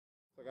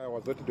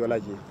Wazoti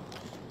 $?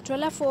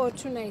 $1 for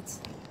 2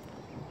 nights.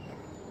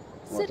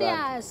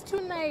 Serious,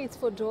 2 nights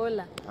for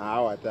 $1.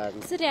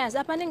 Watanga. Serious,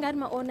 apa ninga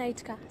ari all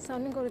night ka. So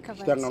ningo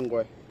recover. Tanga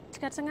ngoi.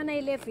 Tikatanga na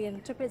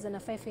 11 topedza na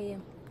 5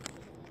 am.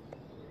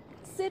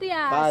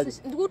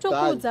 Serious,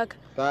 ndikutokudza ka.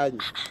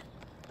 Tanya.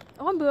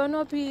 Akambiona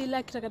opi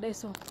like takadai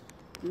so.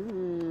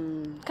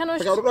 Kana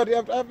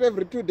after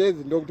every 2 days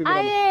ndokuti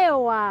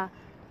ayewa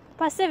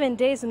pa 7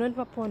 days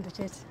unonipa pondo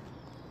chete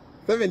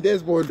 7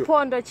 days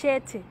pondo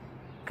chete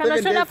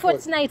kana chona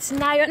fortnight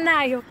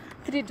nayo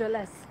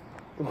 $3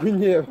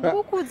 kunyeva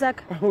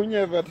ukudzaka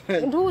unyeva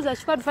nduza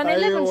chikwadi fana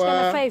 11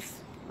 kana 5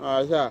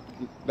 asha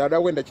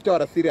dada kwenda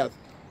chitaura serious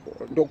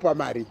ndokupa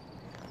mari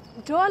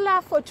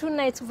 $1 for 2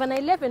 nights fana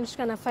 11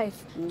 kana 5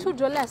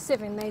 $2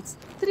 7 nights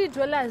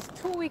 $3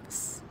 2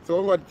 weeks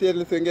so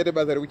ngoti sengete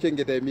basa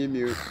rekuchengeta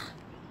imimi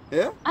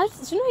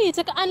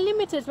zvinoita ka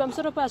unlimited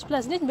pamusoro pacho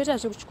plus nezvinoita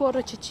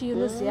zvekuchikoro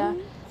chichiunoziya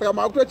saka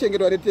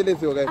makutochengetwa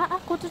netelesewo kai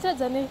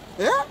kutotadza nei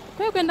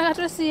kwei kwenda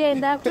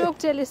katosiyenda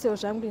kutokutelesewo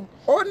zvangwini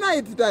all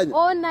night Tanya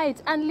all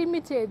night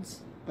unlimited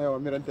aiwa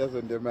mira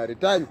nditazonde mari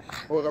Tanya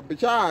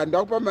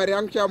ndakupa mari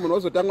yangu munhu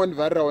ozotanga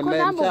ndivharira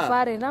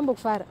online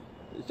ndambokuvhara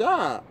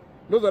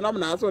ndozona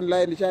munhu asi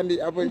online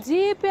shandi apo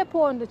ndipe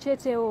pondo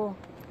chetewo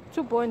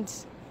 2 bond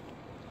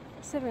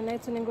 7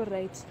 nights unenge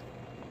right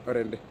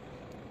orende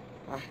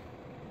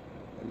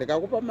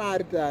ndikakupa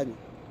mari Tanya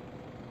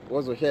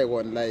wozoshayika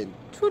online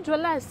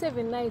 $2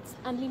 7 nights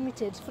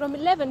unlimited from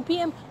 11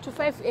 p.m. to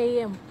 5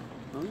 a.m.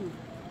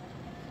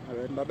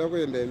 ndada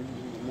kuenda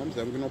momzi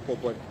yangu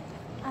inopopora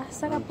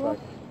saka po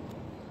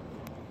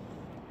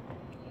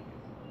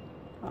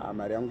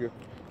mari yangu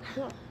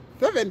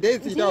 7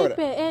 days itaura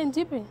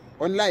ndipe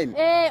online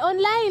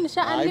online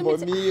sha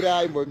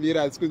unlimited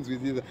imbomira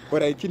asikunzwisisa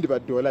ora chindipa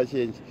 $1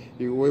 change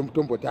iwe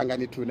mutombotanga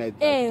ne 2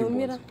 nights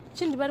mira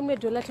chindipa rimwe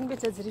 $1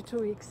 timbetsa dziri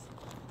 2 weeks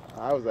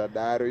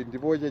uzadaro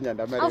ndipochenya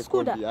ndamari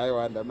yekombi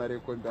aiwa ndamari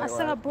yekombi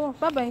asaka bo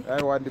bye bye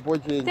aiwa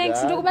ndipochenya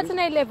thanks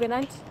ndikubatsana 11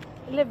 anti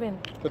 11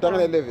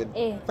 totanga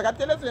 11 saka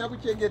teleso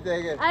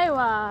yakuchengeteke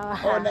aiwa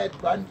all night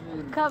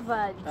bundle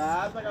covered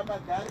saka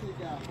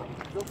magarika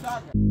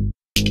ndokutanga